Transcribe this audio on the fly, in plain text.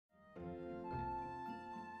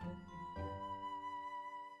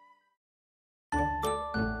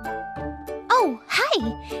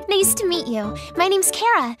Hi, nice to meet you. My name's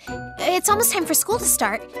Kara. It's almost time for school to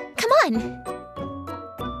start. Come on.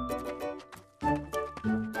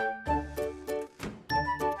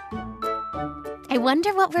 I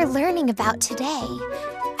wonder what we're learning about today.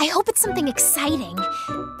 I hope it's something exciting.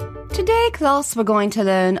 Today, class, we're going to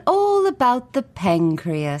learn all about the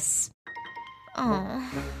pancreas. Oh.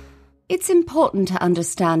 It's important to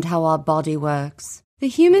understand how our body works. The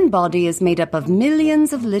human body is made up of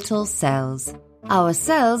millions of little cells. Our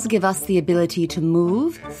cells give us the ability to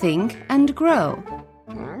move, think, and grow.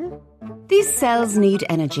 These cells need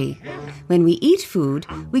energy. When we eat food,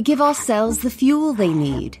 we give our cells the fuel they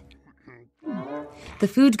need. The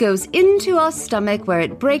food goes into our stomach where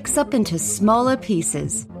it breaks up into smaller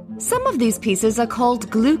pieces. Some of these pieces are called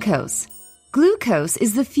glucose. Glucose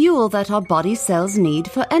is the fuel that our body cells need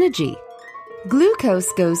for energy.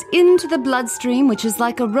 Glucose goes into the bloodstream, which is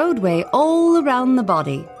like a roadway all around the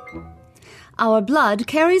body. Our blood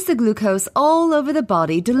carries the glucose all over the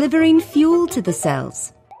body, delivering fuel to the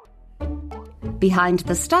cells. Behind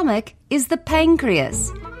the stomach is the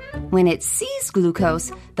pancreas. When it sees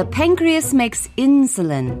glucose, the pancreas makes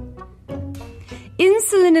insulin.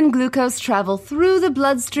 Insulin and glucose travel through the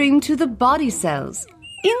bloodstream to the body cells.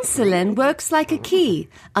 Insulin works like a key,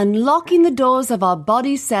 unlocking the doors of our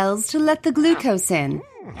body cells to let the glucose in,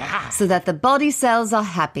 so that the body cells are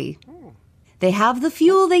happy. They have the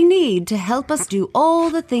fuel they need to help us do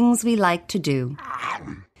all the things we like to do.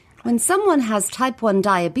 When someone has type 1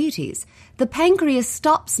 diabetes, the pancreas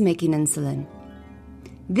stops making insulin.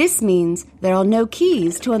 This means there are no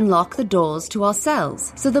keys to unlock the doors to our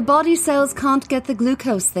cells, so the body cells can't get the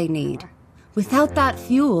glucose they need. Without that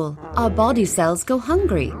fuel, our body cells go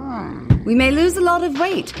hungry. We may lose a lot of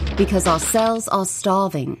weight because our cells are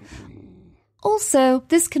starving. Also,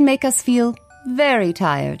 this can make us feel very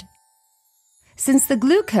tired. Since the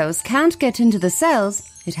glucose can't get into the cells,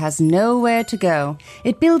 it has nowhere to go.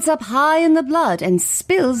 It builds up high in the blood and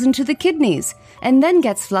spills into the kidneys, and then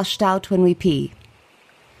gets flushed out when we pee.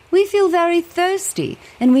 We feel very thirsty,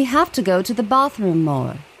 and we have to go to the bathroom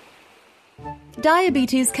more.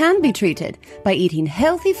 Diabetes can be treated by eating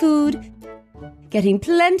healthy food, getting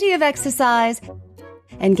plenty of exercise,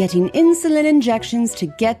 and getting insulin injections to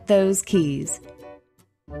get those keys.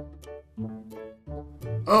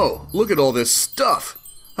 Oh, look at all this stuff!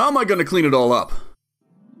 How am I going to clean it all up?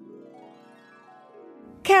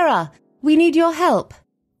 Kara, we need your help.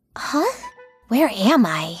 Huh? Where am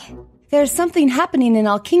I? There's something happening in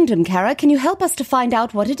our kingdom, Kara. Can you help us to find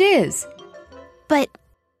out what it is? But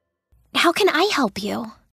how can I help you?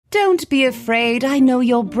 Don't be afraid. I know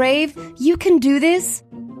you're brave. You can do this.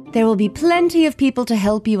 There will be plenty of people to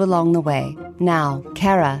help you along the way. Now,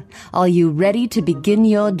 Kara, are you ready to begin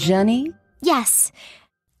your journey? Yes,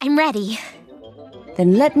 I'm ready.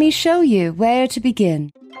 Then let me show you where to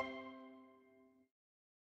begin.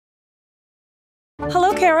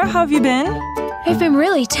 Hello, Kara. How have you been? I've been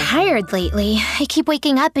really tired lately. I keep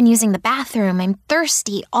waking up and using the bathroom. I'm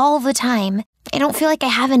thirsty all the time. I don't feel like I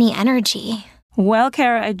have any energy. Well,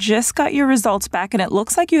 Kara, I just got your results back and it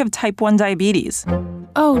looks like you have type 1 diabetes.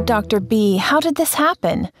 Oh, Dr. B, how did this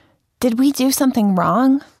happen? Did we do something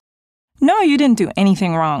wrong? No, you didn't do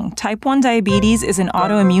anything wrong. Type 1 diabetes is an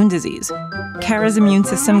autoimmune disease. Kara's immune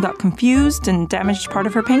system got confused and damaged part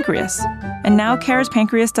of her pancreas. And now Kara's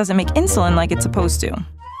pancreas doesn't make insulin like it's supposed to.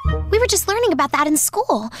 We were just learning about that in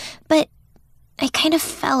school, but I kind of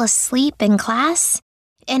fell asleep in class,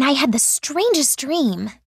 and I had the strangest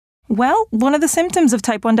dream. Well, one of the symptoms of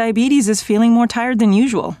type 1 diabetes is feeling more tired than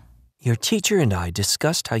usual. Your teacher and I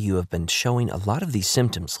discussed how you have been showing a lot of these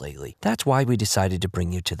symptoms lately. That's why we decided to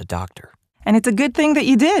bring you to the doctor. And it's a good thing that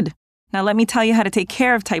you did. Now let me tell you how to take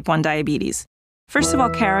care of type 1 diabetes. First of all,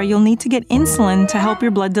 Kara, you'll need to get insulin to help your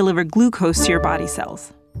blood deliver glucose to your body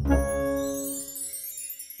cells.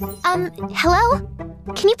 Hello?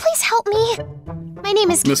 Can you please help me? My name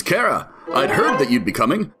is... Miss Kara, I'd heard that you'd be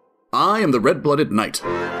coming. I am the red-blooded knight.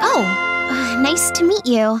 Oh, nice to meet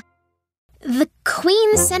you. The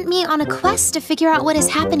Queen sent me on a quest to figure out what is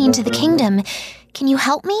happening to the kingdom. Can you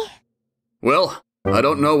help me? Well, I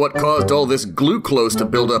don't know what caused all this glucose to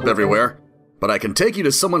build up everywhere, but I can take you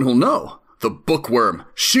to someone who'll know. The bookworm.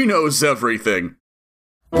 She knows everything.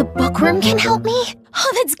 The bookworm can help me?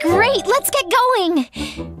 Oh, that's great! Let's get going!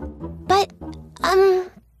 But,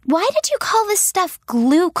 why did you call this stuff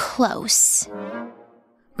glucose?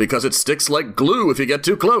 Because it sticks like glue if you get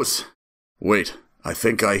too close. Wait, I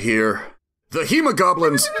think I hear... the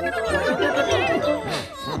hemogoblins!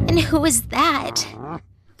 And who is that?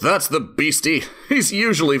 That's the Beastie. He's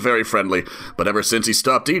usually very friendly, but ever since he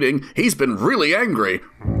stopped eating, he's been really angry.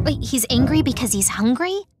 Wait, he's angry because he's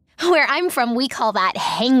hungry? Where I'm from, we call that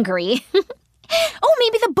hangry. Oh,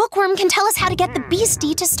 maybe the bookworm can tell us how to get the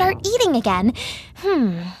Beastie to start eating again.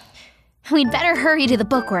 We'd better hurry to the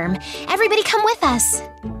bookworm. Everybody come with us.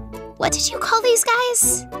 What did you call these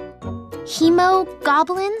guys?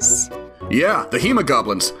 Hemogoblins? Yeah, the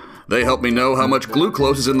hemogoblins. They help me know how much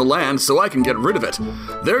glucose is in the land so I can get rid of it.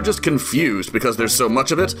 They're just confused because there's so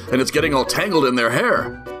much of it and it's getting all tangled in their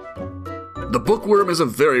hair. The bookworm is a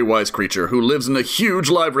very wise creature who lives in a huge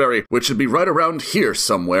library, which should be right around here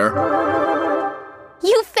somewhere.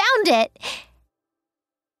 You found it!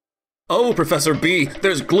 Oh, Professor B,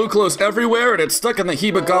 there's glucose everywhere and it's stuck in the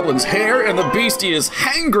hebogoblin's hair and the Beastie is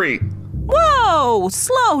hangry! Whoa!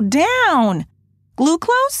 Slow down!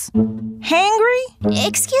 Glucose? Hangry?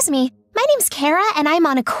 Excuse me, my name's Kara and I'm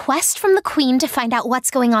on a quest from the Queen to find out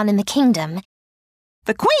what's going on in the kingdom.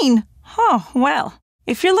 The Queen? Oh, well,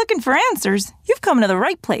 if you're looking for answers, you've come to the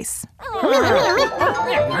right place.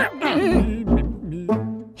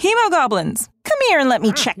 Hemogoblins, come here and let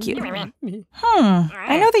me check you. I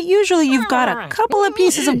know that usually you've got a couple of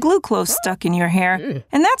pieces of glucose stuck in your hair,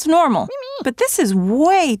 and that's normal. But this is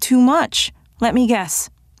way too much. Let me guess.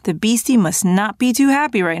 The Beastie must not be too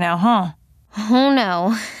happy right now, huh? Oh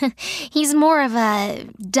no, he's more of a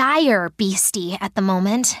dire Beastie at the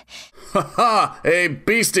moment. Ha ha! Hey,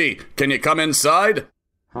 Beastie, can you come inside?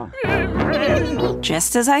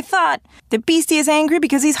 Just as I thought. The Beastie is angry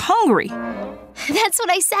because he's hungry. That's what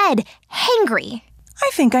I said, hangry. I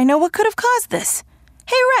think I know what could have caused this.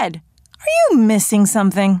 Hey, Red, are you missing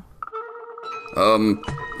something?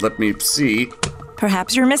 Let me see.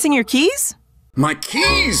 Perhaps you're missing your keys? My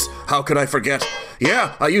keys! How could I forget?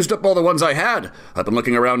 Yeah, I used up all the ones I had. I've been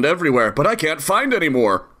looking around everywhere, but I can't find any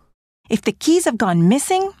more. If the keys have gone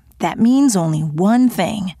missing, that means only one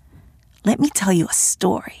thing. Let me tell you a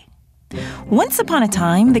story. Once upon a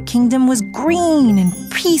time, the kingdom was green and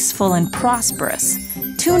peaceful and prosperous.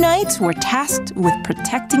 2 knights were tasked with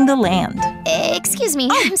protecting the land. Excuse me,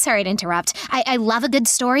 I'm sorry to interrupt. I love a good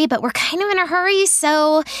story, but we're kind of in a hurry,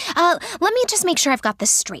 so let me just make sure I've got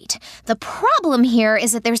this straight. The problem here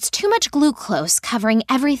is that there's too much glucose covering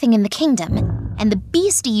everything in the kingdom, and the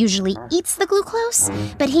Beastie usually eats the glucose,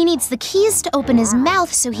 but he needs the keys to open his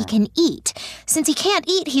mouth so he can eat. Since he can't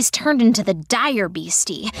eat, he's turned into the dire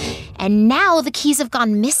Beastie, and now the keys have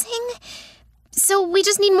gone missing? So we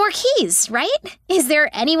just need more keys, right? Is there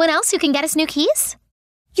anyone else who can get us new keys?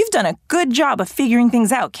 You've done a good job of figuring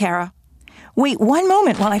things out, Kara. Wait one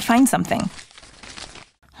moment while I find something.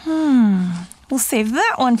 We'll save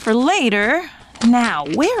that one for later. Now,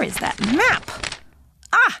 where is that map?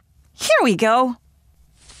 Ah, here we go.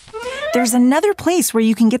 There's another place where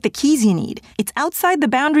you can get the keys you need. It's outside the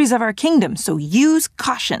boundaries of our kingdom, so use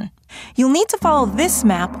caution. You'll need to follow this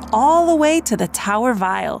map all the way to the Tower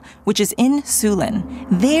Vial, which is in Sulin.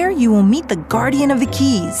 There you will meet the guardian of the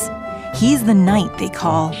keys. He's the knight they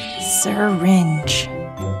call Syringe.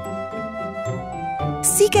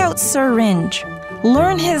 Seek out Syringe,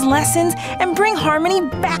 learn his lessons, and bring harmony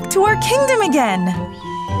back to our kingdom again.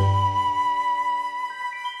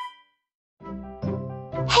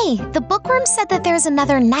 Hey, the bookworm said that there's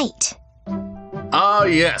another knight. Ah,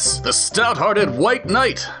 yes, the stout-hearted White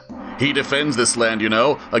Knight. He defends this land, you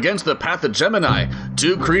know, against the Pathogemini,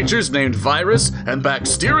 2 creatures named Virus and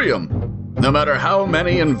Bacterium. No matter how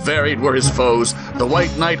many and varied were his foes, the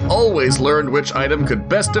White Knight always learned which item could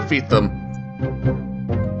best defeat them.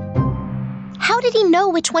 How did he know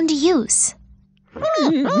which one to use?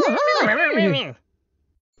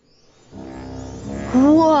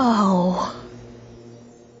 Whoa!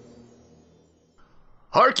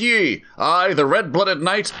 Hark ye! I, the red-blooded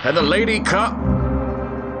knight, and the Lady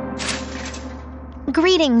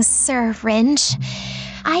Greetings, Sir Ringe.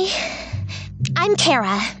 I'm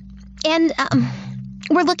Kara, and,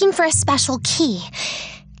 we're looking for a special key.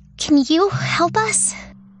 Can you help us?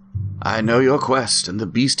 I know your quest and the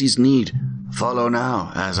Beastie's need. Follow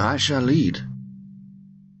now, as I shall lead.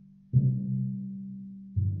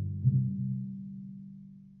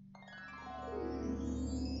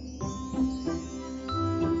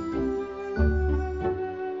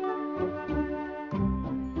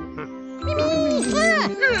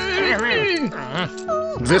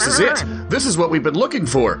 This is it! This is what we've been looking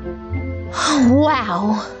for!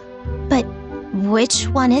 Wow. But which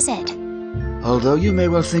one is it? Although you may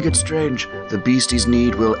well think it strange, the Beastie's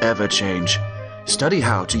need will ever change. Study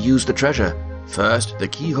how to use the treasure. First, the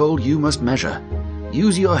keyhole you must measure.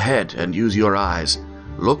 Use your head and use your eyes.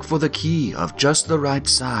 Look for the key of just the right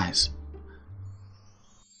size.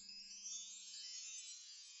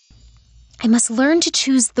 I must learn to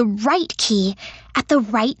choose the right key at the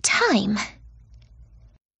right time.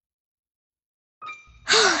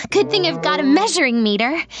 Good thing I've got a measuring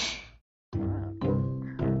meter.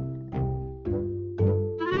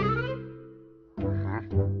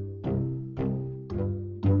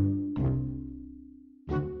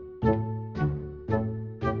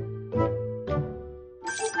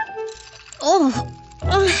 Oh.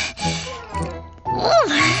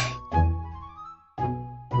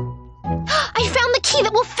 I found the key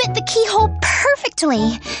that will fit the keyhole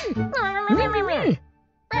perfectly.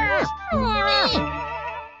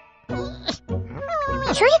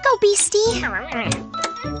 Here you go, Beastie.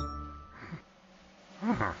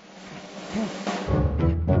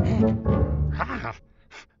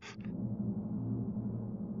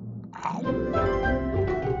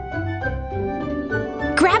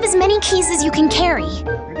 Grab as many keys as you can carry.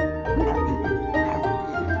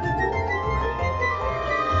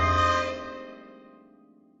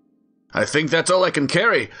 I think that's all I can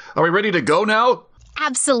carry. Are we ready to go now?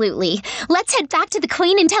 Absolutely. Let's head back to the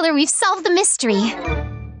Queen and tell her we've solved the mystery.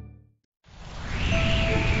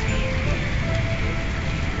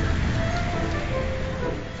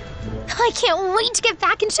 I can't wait to get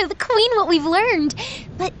back and show the Queen what we've learned.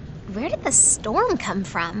 But where did the storm come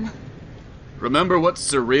from? Remember what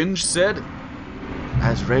Syringe said?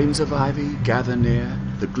 As rains of ivy gather near,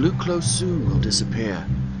 the glucose soon will disappear.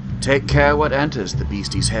 Take care what enters the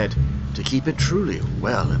beastie's head, to keep it truly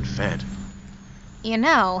well and fed. You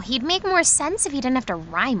know, he'd make more sense if he didn't have to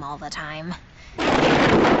rhyme all the time.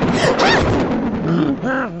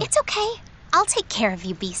 It's okay. I'll take care of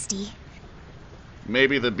you, Beastie.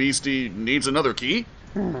 Maybe the Beastie needs another key?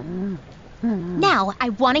 Now, I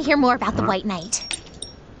want to hear more about the White Knight.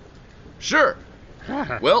 Sure.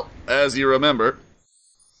 Well, as you remember,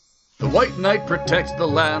 the White Knight protects the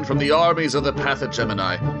land from the armies of the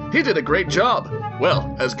Pathogemini. He did a great job.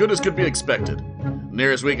 Well, as good as could be expected.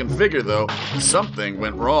 Near as we can figure, though, something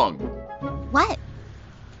went wrong. What?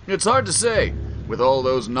 It's hard to say. With all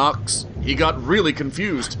those knocks, he got really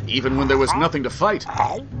confused, even when there was nothing to fight.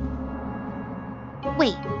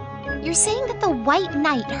 Wait, you're saying that the White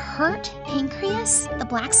Knight hurt Pancreas, the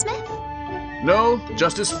blacksmith? No,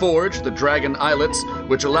 just his forge, the dragon eyelets,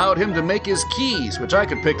 which allowed him to make his keys, which I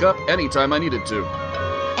could pick up anytime I needed to.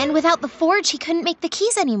 And without the forge, he couldn't make the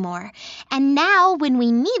keys anymore. And now, when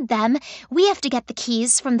we need them, we have to get the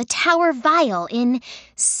keys from the Tower Vial in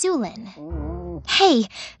Sulin. Hey,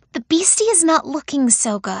 the Beastie is not looking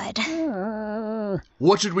so good.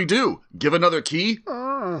 What should we do? Give another key?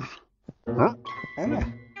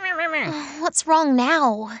 What's wrong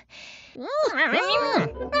now?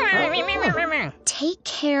 Take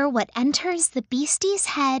care what enters the Beastie's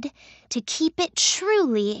head to keep it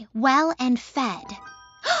truly well and fed.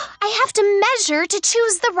 I have to measure to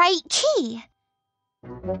choose the right key.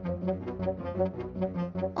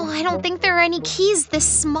 Oh, I don't think there are any keys this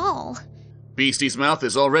small. Beastie's mouth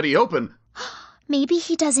is already open. Maybe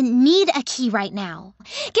he doesn't need a key right now.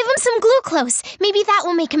 Give him some glucose. Maybe that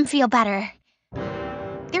will make him feel better.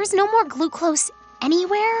 There's no more glucose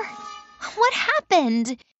anywhere? What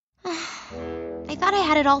happened? I thought I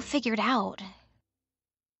had it all figured out.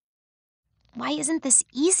 Why isn't this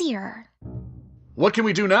easier? What can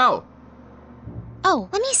we do now? Oh,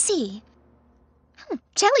 let me see.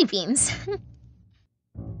 Jelly beans.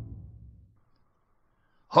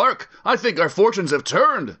 Hark! I think our fortunes have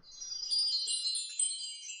turned.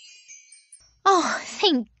 Oh,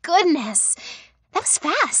 thank goodness. That was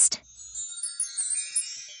fast.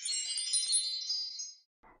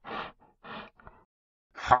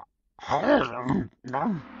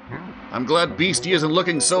 I'm glad Beastie isn't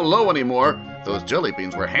looking so low anymore. Those jelly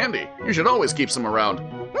beans were handy. You should always keep some around.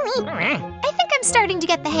 I think I'm starting to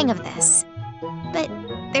get the hang of this. But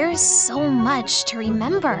there's so much to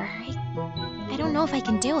remember. I don't know if I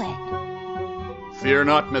can do it. Fear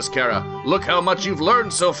not, Miss Kara. Look how much you've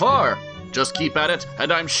learned so far. Just keep at it,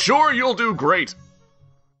 and I'm sure you'll do great.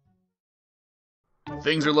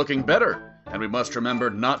 Things are looking better, and we must remember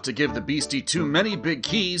not to give the Beastie too many big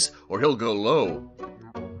keys, or he'll go low.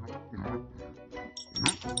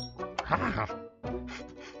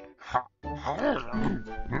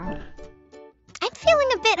 I'm feeling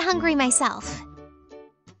a bit hungry myself.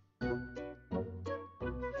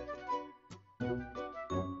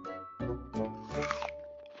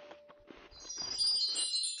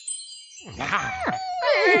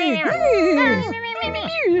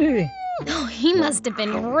 Oh, he must have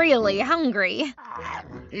been really hungry.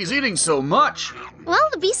 He's eating so much. Well,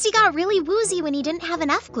 the Beastie got really woozy when he didn't have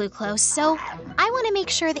enough glucose, so I want to make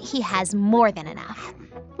sure that he has more than enough.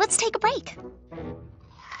 Let's take a break.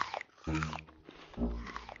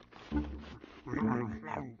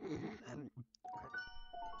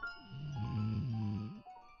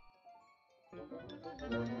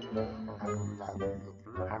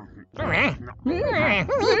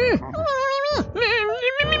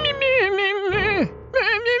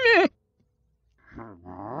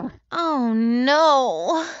 Oh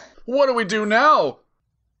no. What do we do now?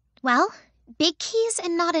 Well, big keys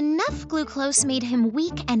and not enough glucose made him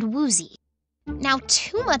weak and woozy. Now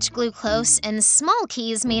too much glucose and small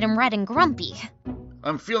keys made him red and grumpy.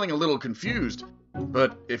 I'm feeling a little confused.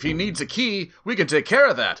 But if he needs a key, we can take care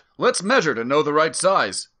of that. Let's measure to know the right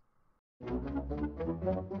size.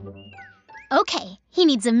 Okay, he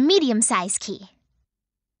needs a medium-sized key.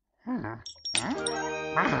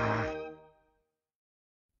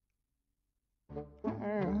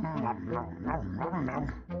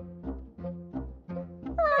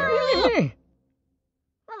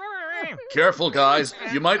 Careful, guys.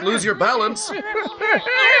 You might lose your balance.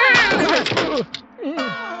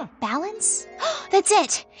 Balance? That's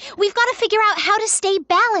it! We've got to figure out how to stay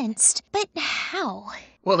balanced. But how?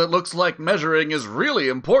 Well, it looks like measuring is really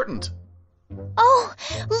important. Oh,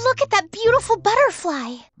 look at that beautiful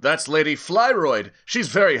butterfly. That's Lady Flyroid. She's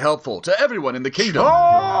very helpful to everyone in the kingdom.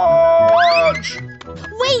 Charge!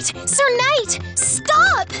 Wait, Sir Knight!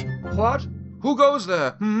 Stop! What? Who goes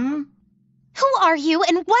there? Who are you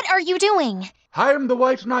and what are you doing? I am the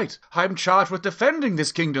White Knight. I'm charged with defending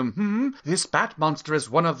this kingdom. This bat monster is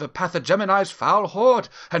one of the Pathogemini's foul horde,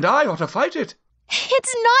 and I ought to fight it.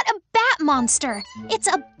 It's not a bat monster. It's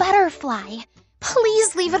a butterfly.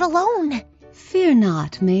 Please leave it alone. Fear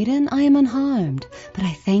not, maiden. I am unharmed, but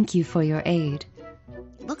I thank you for your aid.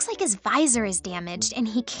 Looks like his visor is damaged and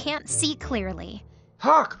he can't see clearly.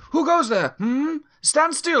 Hark! Who goes there?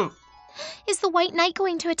 Stand still. Is the White Knight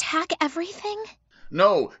going to attack everything?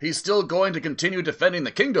 No, he's still going to continue defending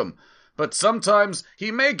the kingdom. But sometimes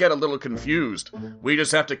he may get a little confused. We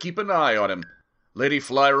just have to keep an eye on him. Lady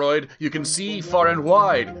Flyroid, you can see far and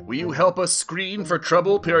wide. Will you help us screen for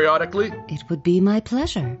trouble periodically? It would be my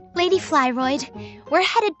pleasure. Lady Flyroid, we're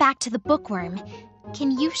headed back to the bookworm.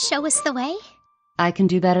 Can you show us the way? I can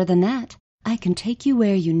do better than that. I can take you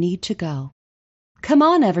where you need to go. Come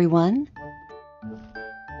on, everyone.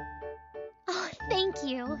 Oh, thank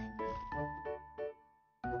you.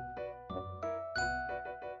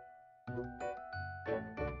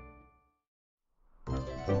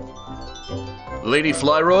 Lady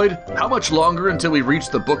Flyroid, how much longer until we reach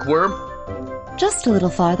the bookworm? Just a little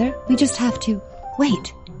farther. We just have to...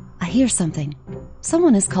 Wait, I hear something.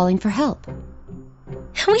 Someone is calling for help.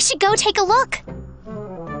 We should go take a look.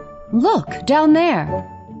 Look, down there.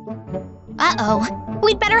 Uh-oh.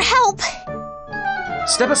 We'd better help.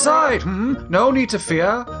 Step aside. No need to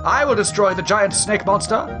fear. I will destroy the giant snake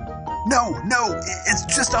monster. No, it's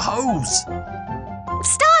just a hose.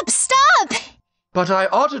 Stop! But I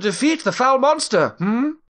ought to defeat the foul monster.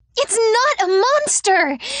 It's not a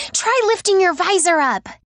monster. Try lifting your visor up.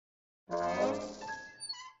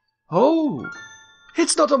 Oh,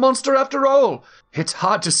 it's not a monster after all. It's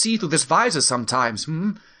hard to see through this visor sometimes.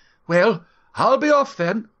 Well, I'll be off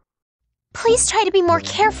then. Please try to be more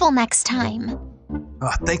careful next time.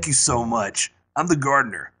 Oh, thank you so much. I'm the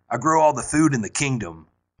gardener. I grow all the food in the kingdom.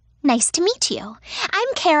 Nice to meet you.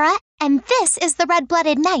 I'm Kara, and this is the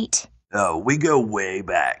Red-Blooded Knight. Oh, we go way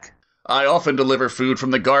back. I often deliver food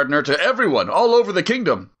from the gardener to everyone all over the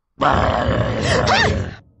kingdom.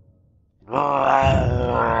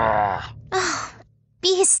 Oh,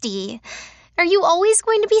 Beastie, are you always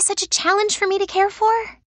going to be such a challenge for me to care for?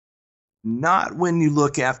 Not when you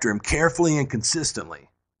look after him carefully and consistently.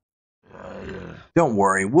 Don't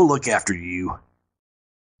worry, we'll look after you.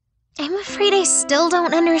 I'm afraid I still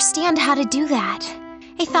don't understand how to do that.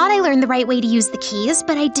 I thought I learned the right way to use the keys,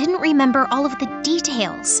 but I didn't remember all of the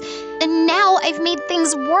details. And now I've made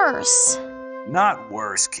things worse. Not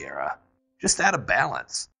worse, Kara. Just out of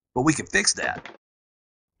balance. But we can fix that.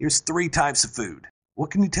 Here's 3 types of food.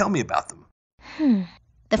 What can you tell me about them?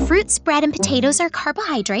 The fruits, bread, and potatoes are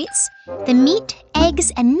carbohydrates. The meat,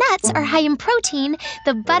 eggs, and nuts are high in protein.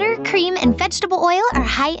 The butter, cream, and vegetable oil are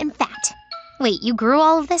high in fat. Wait, you grew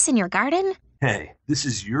all of this in your garden? Hey, this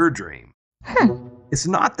is your dream. It's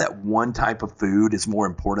not that one type of food is more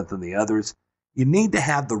important than the others. You need to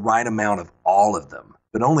have the right amount of all of them,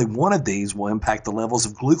 but only one of these will impact the levels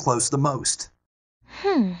of glucose the most.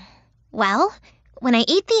 Well, when I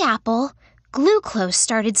ate the apple, glucose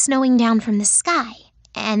started snowing down from the sky,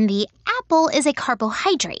 and the apple is a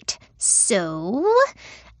carbohydrate. So,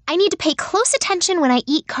 I need to pay close attention when I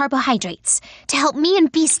eat carbohydrates to help me and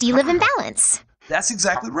Beastie live in balance. That's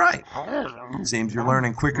exactly right. Seems you're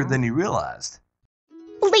learning quicker than you realized.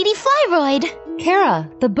 Lady Flyroid! Kara,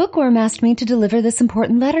 the bookworm asked me to deliver this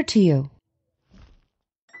important letter to you.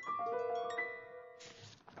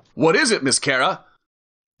 What is it, Miss Kara?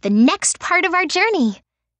 The next part of our journey.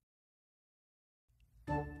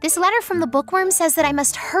 This letter from the bookworm says that I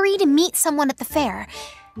must hurry to meet someone at the fair,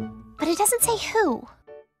 but it doesn't say who.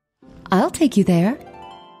 I'll take you there.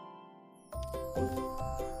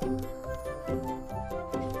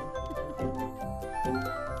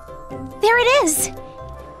 There it is!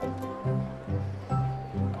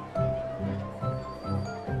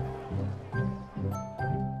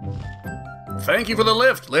 Thank you for the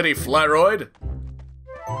lift, Lady Flyroid.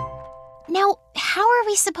 Now, how are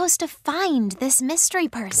we supposed to find this mystery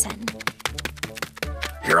person?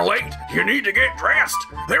 You're late. You need to get dressed.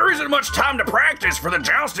 There isn't much time to practice for the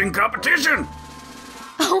jousting competition.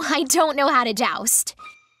 Oh, I don't know how to joust.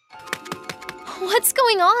 What's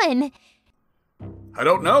going on? I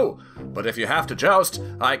don't know, but if you have to joust,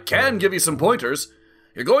 I can give you some pointers.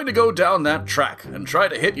 You're going to go down that track and try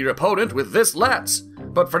to hit your opponent with this lance.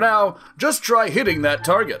 But for now, just try hitting that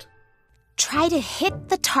target. Try to hit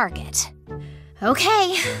the target.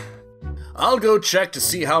 Okay. I'll go check to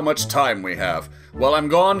see how much time we have. While I'm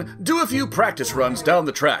gone, do a few practice runs down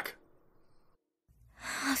the track.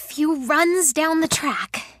 A few runs down the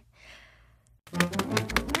track.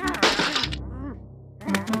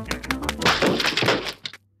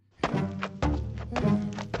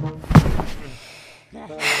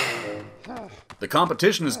 The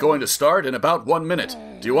competition is going to start in about 1 minute.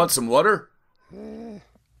 Do you want some water?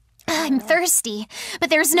 I'm thirsty, but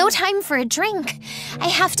there's no time for a drink. I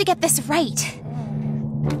have to get this right.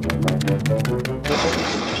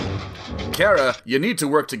 Kara, you need to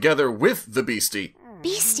work together with the Beastie.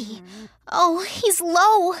 Beastie? Oh, he's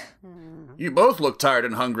low. You both look tired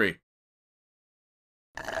and hungry.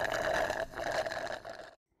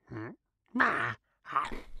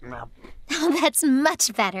 Oh, that's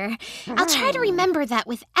much better. I'll try to remember that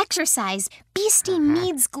with exercise, Beastie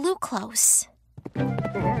needs glucose. We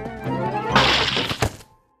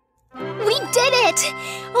did it!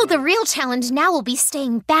 Oh, the real challenge now will be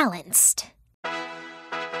staying balanced.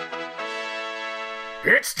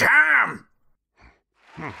 It's time!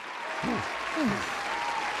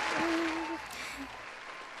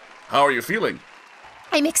 How are you feeling?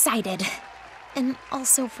 I'm excited. And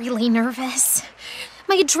also really nervous.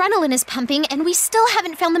 My adrenaline is pumping, and we still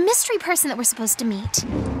haven't found the mystery person that we're supposed to meet.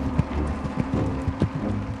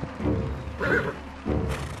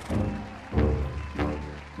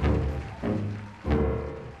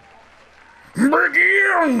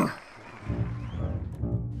 Begin!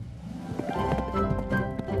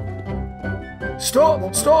 Stop!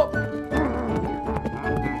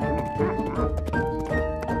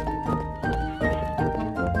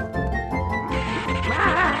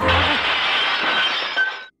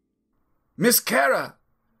 Miss Kara,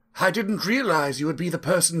 I didn't realize you would be the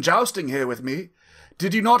person jousting here with me.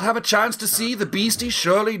 Did you not have a chance to see the Beastie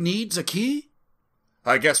surely needs a key?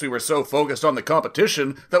 I guess we were so focused on the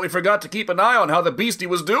competition that we forgot to keep an eye on how the Beastie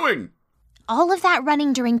was doing. All of that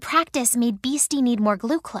running during practice made Beastie need more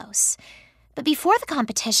glucose. But before the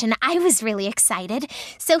competition, I was really excited,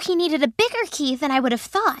 so he needed a bigger key than I would have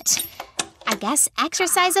thought. I guess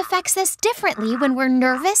exercise affects us differently when we're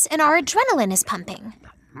nervous and our adrenaline is pumping.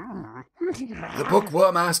 The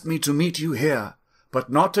bookworm asked me to meet you here, but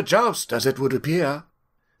not to joust, as it would appear.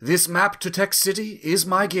 This map to Tech City is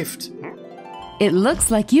my gift. It looks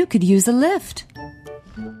like you could use a lift.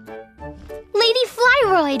 Lady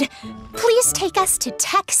Flyroid, please take us to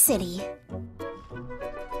Tech City.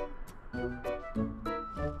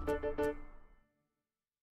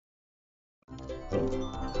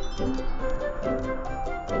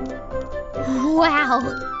 Wow,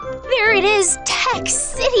 there it is, Tech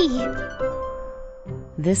City!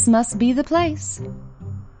 This must be the place.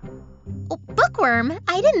 Oh, Bookworm,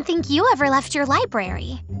 I didn't think you ever left your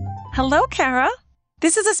library. Hello, Kara.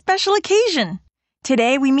 This is a special occasion.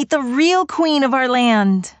 Today we meet the real queen of our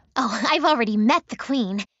land. Oh, I've already met the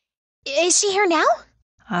queen. Is she here now?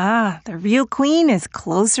 Ah, the real queen is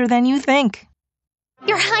closer than you think.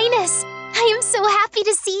 Your Highness, I am so happy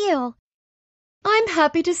to see you. I'm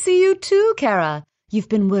happy to see you too, Kara. You've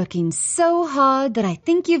been working so hard that I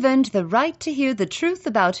think you've earned the right to hear the truth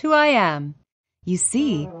about who I am. You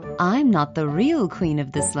see, I'm not the real queen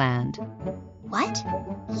of this land. What?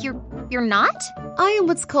 You're not? I am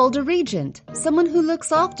what's called a regent, someone who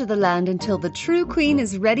looks after the land until the true queen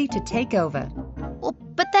is ready to take over. Well,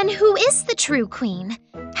 but then who is the true queen?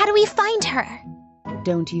 How do we find her?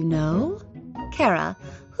 Don't you know? Kara,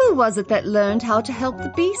 who was it that learned how to help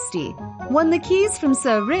the Beastie, won the keys from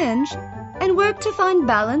Sir Ringe, and worked to find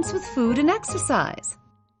balance with food and exercise?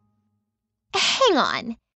 Hang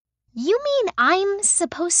on. You mean I'm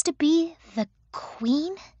supposed to be the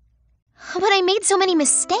queen? But I made so many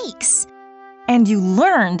mistakes. And you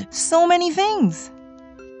learned so many things.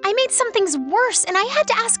 I made some things worse, and I had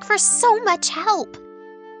to ask for so much help.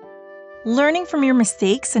 Learning from your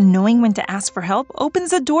mistakes and knowing when to ask for help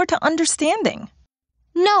opens a door to understanding.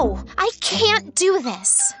 No, I can't do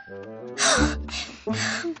this.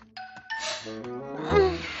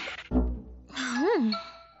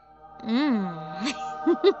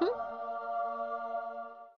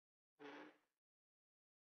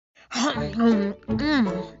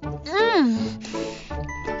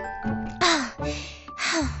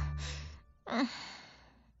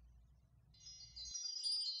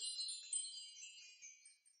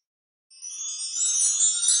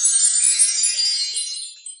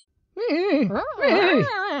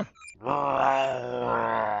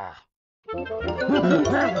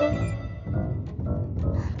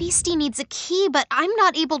 Beastie needs a key, but I'm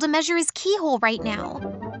not able to measure his keyhole right now.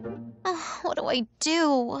 What do I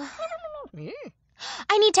do?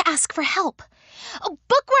 I need to ask for help. Oh,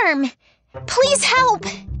 Bookworm! Please help!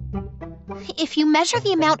 If you measure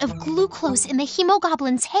the amount of glucose in the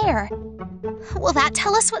hemogoblin's hair, will that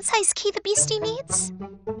tell us what size key the Beastie needs?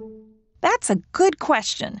 That's a good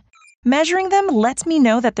question. Measuring them lets me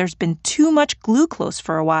know that there's been too much glucose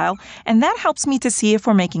for a while, and that helps me to see if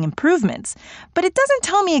we're making improvements. But it doesn't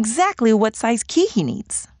tell me exactly what size key he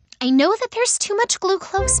needs. I know that there's too much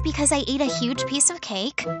glucose because I ate a huge piece of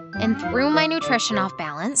cake and threw my nutrition off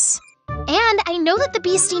balance. And I know that the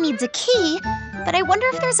Beastie needs a key, but I wonder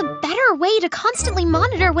if there's a better way to constantly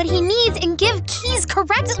monitor what he needs and give keys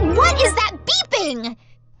correct. What is that beeping?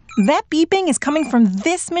 That beeping is coming from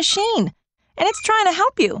this machine, and it's trying to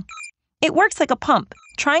help you. It works like a pump,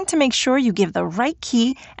 trying to make sure you give the right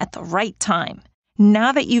key at the right time.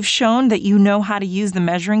 Now that you've shown that you know how to use the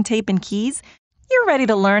measuring tape and keys, you're ready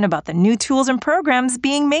to learn about the new tools and programs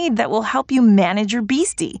being made that will help you manage your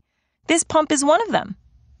Beastie. This pump is one of them.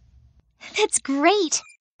 That's great.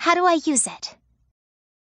 How do I use it?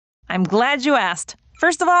 I'm glad you asked.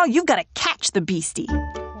 First of all, you've got to catch the Beastie.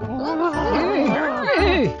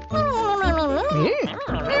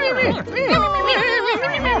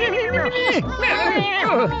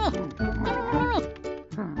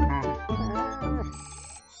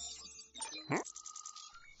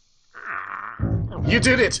 You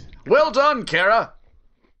did it! Well done, Kara!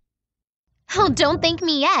 Oh, don't thank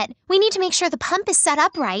me yet. We need to make sure the pump is set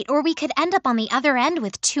up right, or we could end up on the other end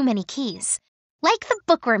with too many keys. Like the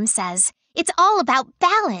bookworm says, it's all about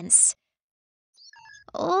balance.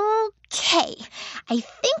 Okay, I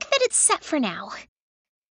think that it's set for now.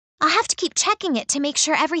 I'll have to keep checking it to make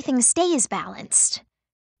sure everything stays balanced.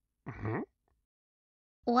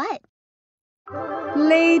 What?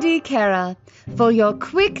 Lady Kara, for your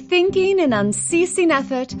quick thinking and unceasing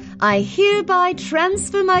effort, I hereby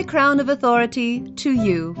transfer my crown of authority to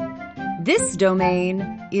you. This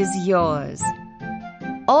domain is yours.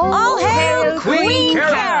 All hail Queen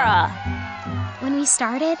Kara! When we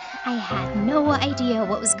started, I had no idea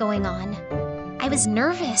what was going on. I was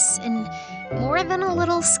nervous and more than a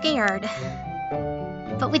little scared.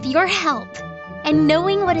 But with your help and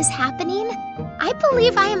knowing what is happening, I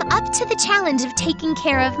believe I am up to the challenge of taking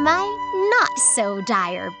care of my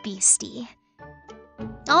not-so-dire Beastie.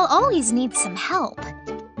 I'll always need some help.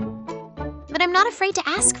 But I'm not afraid to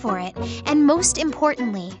ask for it, and most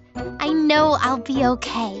importantly, I know I'll be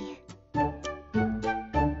okay.